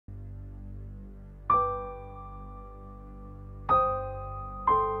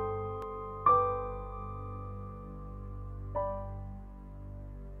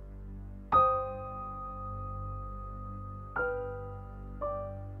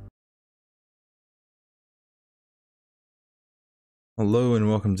Hello and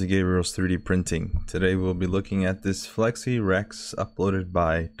welcome to Gabriel's 3D Printing. Today we'll be looking at this FlexiRex uploaded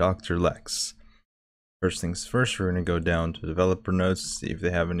by Dr. Lex. First things first, we're going to go down to developer notes, see if they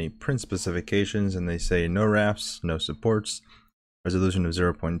have any print specifications, and they say no wraps, no supports, resolution of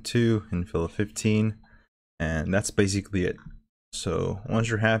 0.2, infill of 15, and that's basically it. So once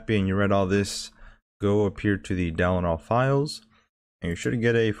you're happy and you read all this, go up here to the download all files, and you should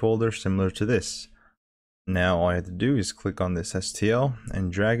get a folder similar to this. Now all you have to do is click on this STL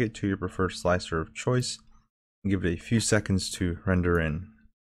and drag it to your preferred slicer of choice and give it a few seconds to render in.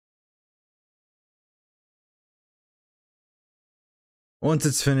 Once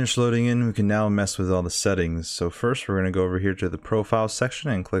it's finished loading in, we can now mess with all the settings. So first we're going to go over here to the profile section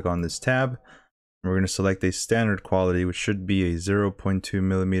and click on this tab. We're going to select a standard quality, which should be a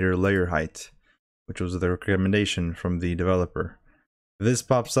 0.2mm layer height, which was the recommendation from the developer. If this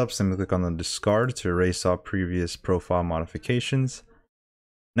pops up, simply click on the discard to erase all previous profile modifications.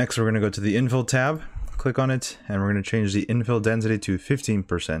 Next, we're going to go to the infill tab, click on it, and we're going to change the infill density to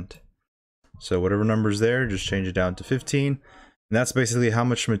 15%. So whatever number is there, just change it down to 15. And that's basically how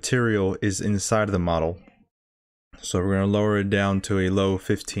much material is inside of the model. So we're going to lower it down to a low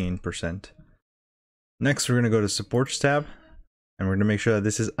 15%. Next, we're going to go to supports tab, and we're going to make sure that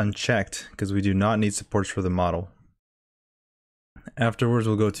this is unchecked because we do not need supports for the model. Afterwards,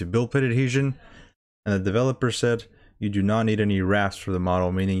 we'll go to build plate adhesion, and the developer said you do not need any wraps for the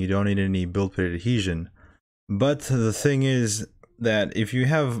model, meaning you don't need any build plate adhesion. But the thing is that if you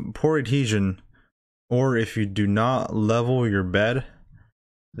have poor adhesion, or if you do not level your bed,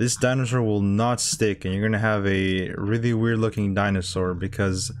 this dinosaur will not stick, and you're going to have a really weird looking dinosaur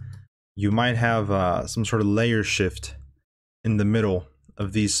because you might have some sort of layer shift in the middle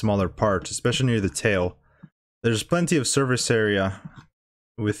of these smaller parts, especially near the tail. There's plenty of surface area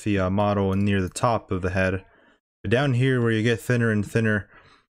with the model and near the top of the head, but down here where you get thinner and thinner,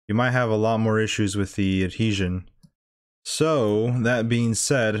 you might have a lot more issues with the adhesion. So that being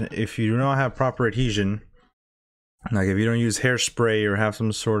said, if you do not have proper adhesion, like if you don't use hairspray or have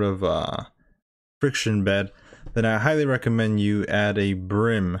some sort of friction bed, then I highly recommend you add a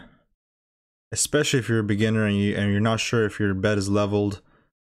brim, especially if you're a beginner and you're not sure if your bed is leveled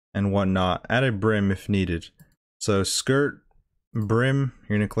and whatnot. Add a brim if needed. So skirt, brim,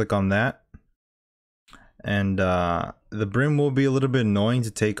 you're going to click on that. And the brim will be a little bit annoying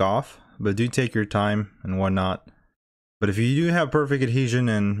to take off, but do take your time and whatnot. But if you do have perfect adhesion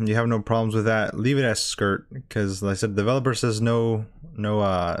and you have no problems with that, leave it as skirt, because like I said, the developer says no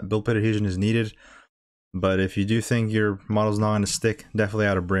build plate adhesion is needed. But if you do think your model's not going to stick, definitely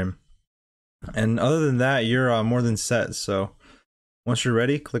add a brim. And other than that, you're more than set. So once you're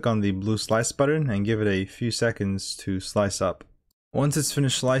ready, click on the blue slice button and give it a few seconds to slice up. Once it's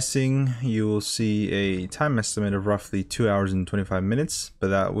finished slicing, you will see a time estimate of roughly 2 hours and 25 minutes, but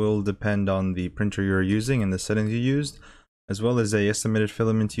that will depend on the printer you're using and the settings you used, as well as a estimated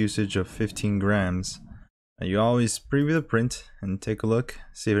filament usage of 15 grams. Now, you always preview the print and take a look,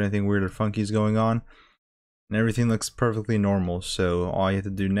 see if anything weird or funky is going on, and everything looks perfectly normal. So all you have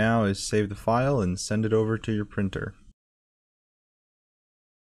to do now is save the file and send it over to your printer.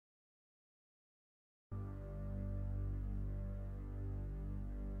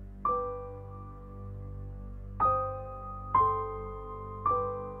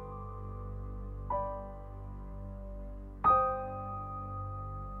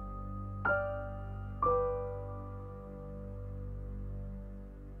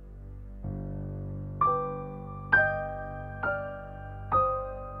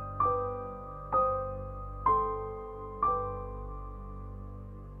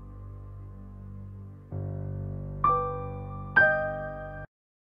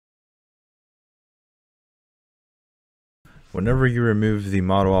 Whenever you remove the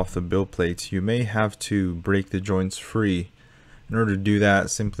model off the build plate, you may have to break the joints free. In order to do that,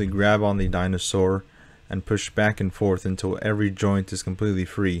 simply grab on the dinosaur and push back and forth until every joint is completely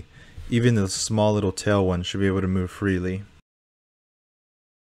free. Even the small little tail one should be able to move freely.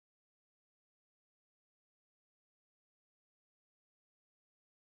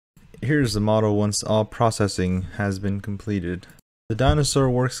 Here's the model once all processing has been completed. The dinosaur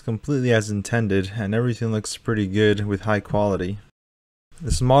works completely as intended and everything looks pretty good with high quality.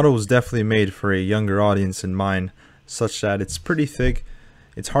 This model was definitely made for a younger audience in mind, such that it's pretty thick,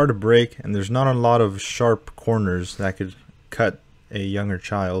 it's hard to break, and there's not a lot of sharp corners that could cut a younger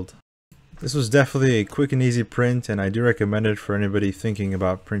child. This was definitely a quick and easy print, and I do recommend it for anybody thinking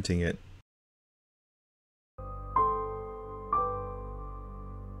about printing it.